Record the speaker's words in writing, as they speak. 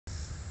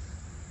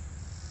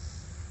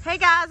Hey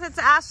guys, it's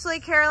Ashley,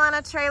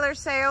 Carolina Trailer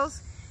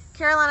Sales,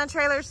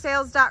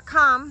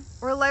 CarolinaTrailerSales.com.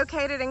 We're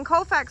located in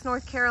Colfax,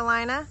 North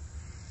Carolina.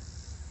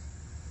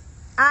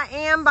 I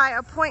am by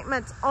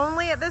appointments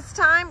only at this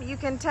time. You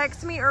can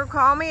text me or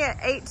call me at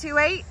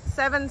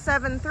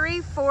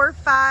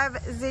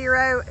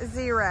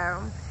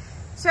 828-773-4500.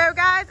 So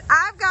guys,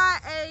 I've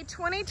got a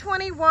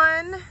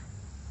 2021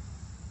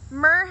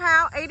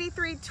 Merhow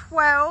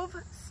 8312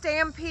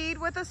 Stampede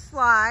with a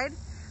slide.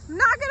 I'm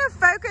not going to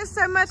focus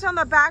so much on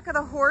the back of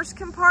the horse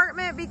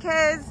compartment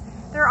because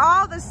they're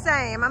all the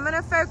same. I'm going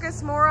to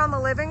focus more on the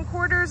living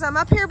quarters. I'm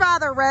up here by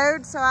the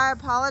road, so I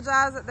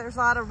apologize that there's a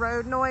lot of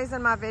road noise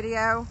in my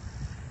video.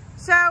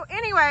 So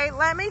anyway,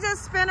 let me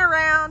just spin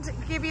around,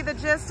 give you the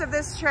gist of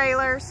this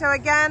trailer. So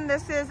again,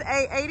 this is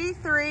a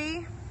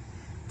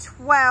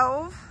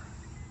 8312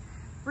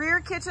 rear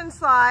kitchen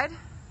slide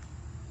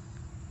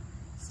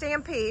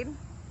Stampede.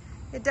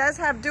 It does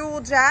have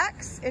dual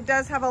jacks. It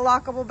does have a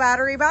lockable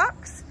battery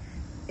box.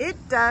 It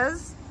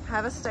does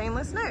have a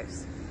stainless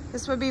nose.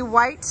 This would be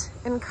white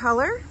in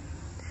color.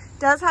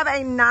 Does have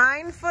a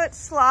 9-foot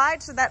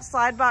slide, so that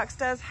slide box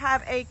does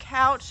have a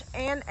couch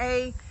and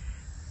a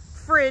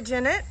fridge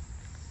in it.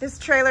 This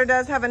trailer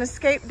does have an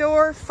escape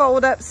door,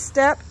 fold-up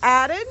step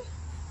added.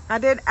 I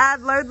did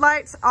add load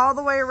lights all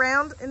the way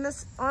around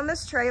on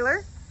this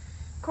trailer.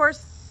 Of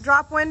course,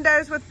 drop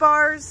windows with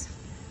bars,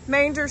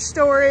 manger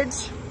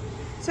storage.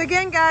 So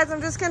again, guys,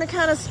 I'm just gonna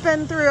kind of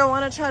spin through. I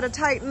wanna try to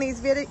tighten these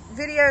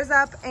videos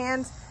up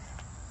and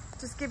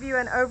just give you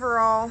an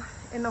overall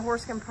in the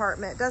horse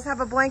compartment. It does have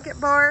a blanket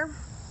bar.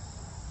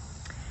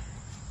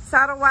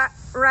 Saddle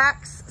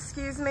racks,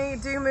 excuse me,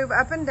 do move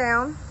up and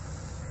down.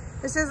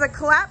 This is a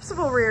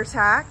collapsible rear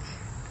tack.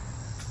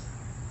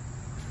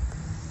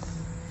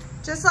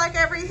 Just like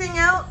everything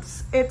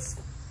else, it's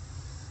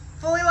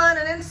fully lined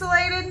and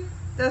insulated.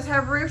 Does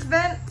have roof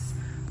vents,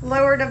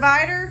 lower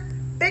divider.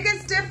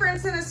 Biggest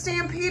difference in a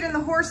Stampede and the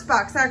horse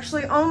box,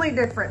 actually only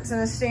difference in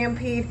a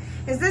Stampede,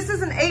 is this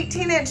is an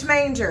 18-inch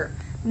manger,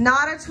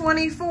 not a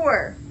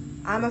 24.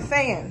 I'm a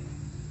fan.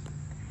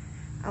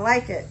 I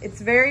like it. It's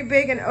very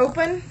big and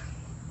open.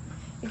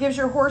 It gives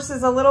your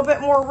horses a little bit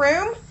more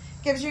room.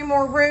 Gives you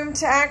more room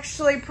to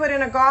actually put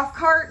in a golf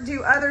cart,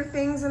 do other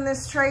things in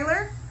this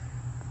trailer.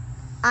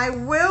 I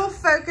will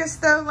focus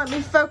though, let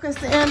me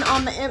focus in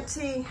on the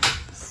empty,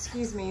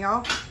 excuse me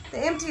y'all, the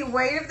empty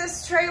weight of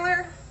this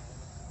trailer.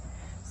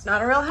 It's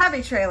not a real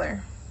heavy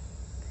trailer.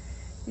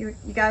 You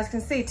guys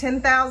can see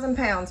 10,000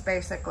 pounds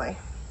basically.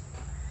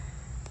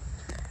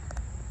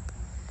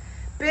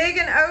 Big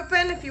and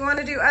open if you want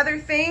to do other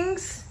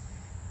things.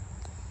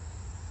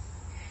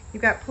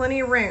 You've got plenty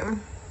of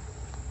room.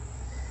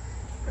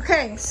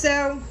 Okay,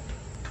 so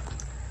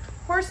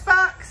horse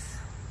box.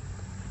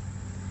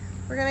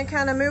 We're gonna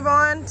kind of move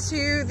on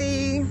to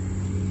the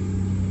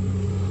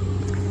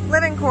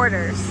living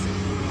quarters.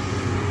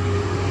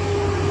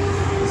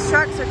 These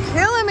trucks are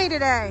killing me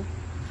today.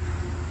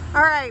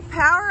 All right,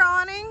 power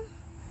awning.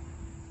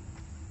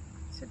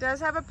 So it does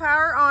have a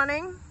power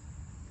awning.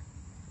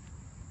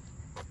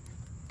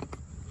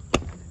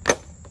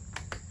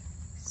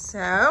 So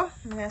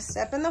I'm gonna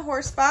step in the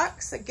horse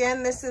box.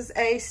 Again, this is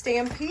a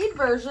Stampede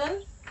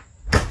version.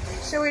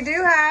 So we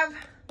do have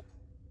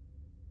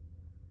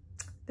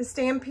the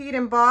Stampede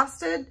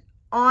embossed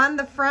on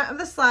the front of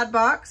the slide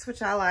box,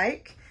 which I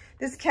like.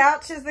 This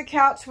couch is the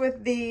couch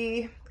with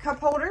the cup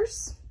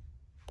holders.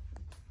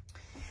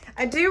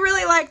 I do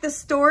really like the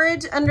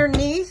storage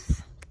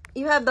underneath.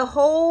 You have the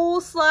whole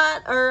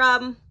slide or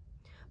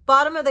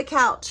bottom of the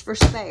couch for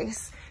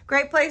space.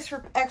 Great place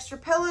for extra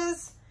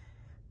pillows,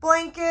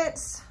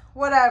 blankets,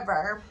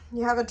 whatever.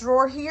 You have a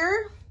drawer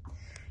here,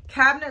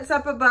 cabinets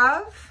up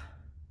above.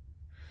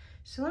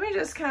 So let me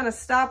just kind of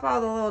stop all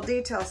the little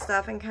detail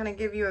stuff and kind of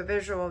give you a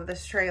visual of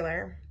this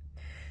trailer.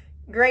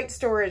 Great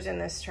storage in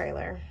this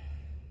trailer.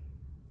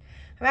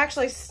 I'm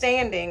actually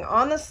standing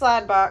on the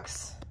slide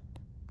box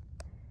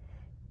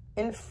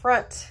in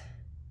front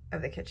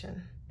of the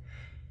kitchen.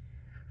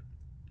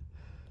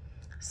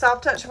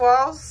 Soft touch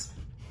walls,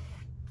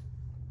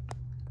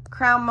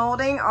 crown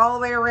molding all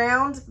the way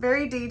around,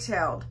 very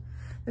detailed.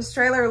 This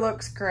trailer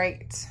looks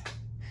great.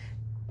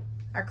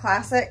 Our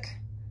classic,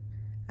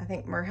 I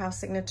think Merhow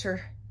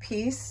signature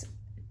piece,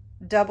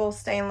 double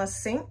stainless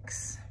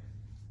sinks.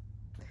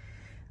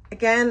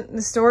 Again,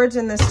 the storage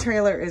in this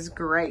trailer is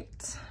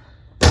great.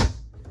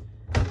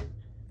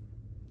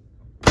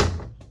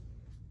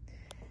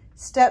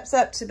 Steps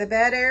up to the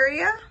bed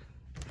area.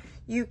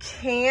 You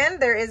can,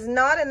 there is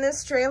not in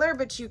this trailer,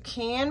 but you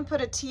can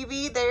put a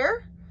TV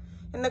there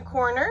in the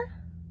corner.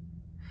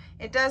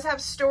 It does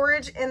have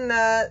storage in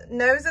the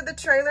nose of the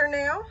trailer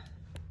now.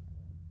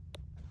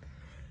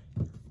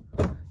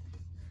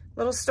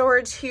 Little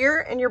storage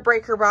here in your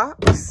breaker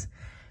box.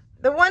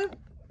 The one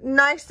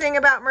nice thing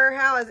about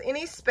Merhow is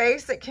any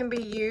space that can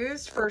be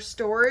used for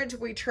storage,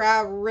 we try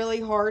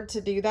really hard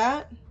to do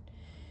that.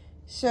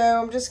 So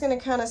I'm just gonna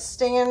kind of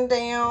stand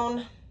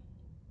down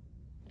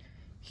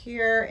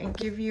here and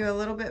give you a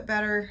little bit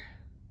better.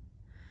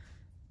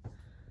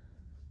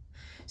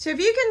 So if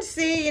you can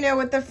see, you know,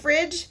 with the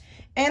fridge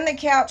and the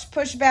couch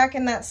pushed back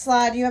in that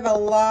slide, you have a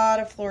lot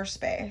of floor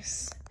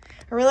space.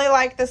 I really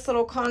like this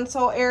little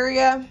console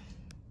area.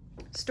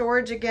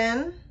 Storage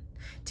again.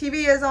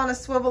 TV is on a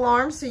swivel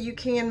arm, so you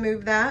can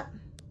move that.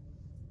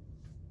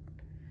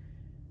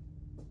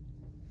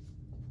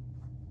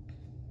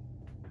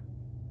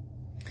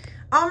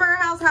 All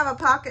Merhows have a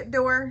pocket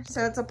door,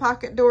 so it's a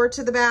pocket door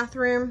to the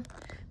bathroom.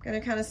 I'm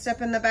gonna kind of step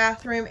in the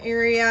bathroom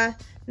area.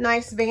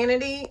 Nice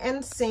vanity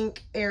and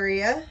sink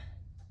area.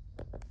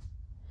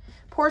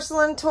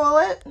 Porcelain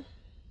toilet.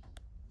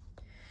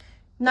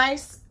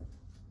 Nice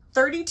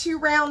 32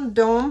 round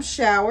dome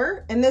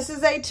shower. And this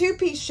is a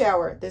 2-piece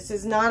shower. This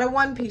is not a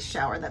 1-piece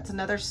shower. That's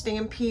another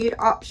Stampede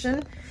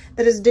option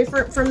that is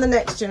different from the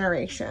next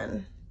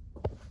generation.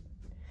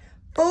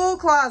 Full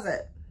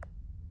closet.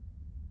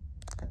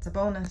 That's a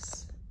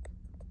bonus.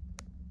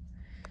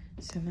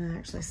 So I'm gonna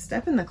actually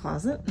step in the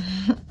closet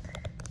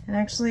and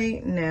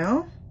actually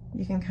now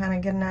you can kind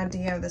of get an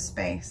idea of the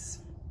space.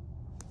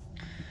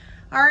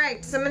 All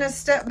right, so I'm gonna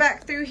step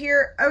back through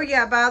here. Oh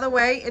yeah, by the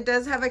way, it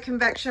does have a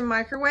convection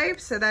microwave.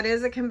 So that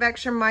is a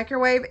convection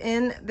microwave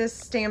in this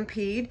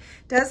Stampede.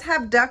 It does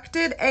have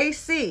ducted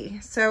AC.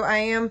 So I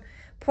am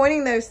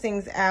pointing those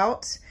things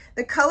out.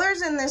 The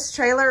colors in this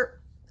trailer,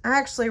 I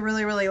actually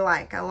really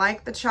like. I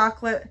like the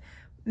chocolate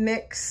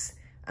mix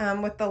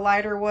with the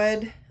lighter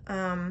wood.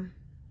 I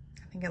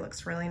think it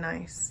looks really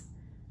nice.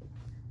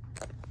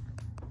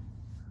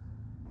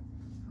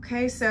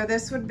 Okay, so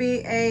this would be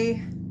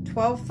a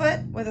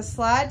 12-foot with a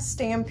slide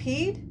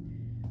Stampede.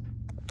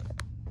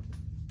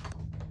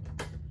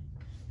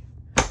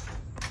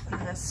 I'm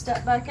gonna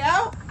step back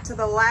out to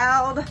the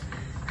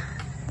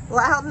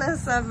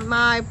loudness of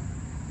my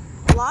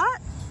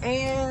lot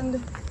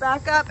and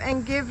back up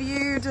and give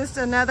you just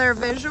another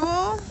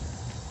visual.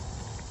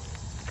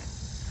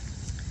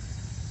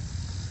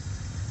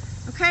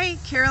 Okay,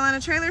 Carolina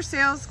Trailer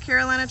Sales,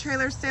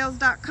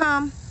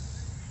 carolinatrailersales.com.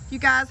 You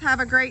guys have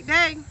a great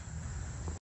day.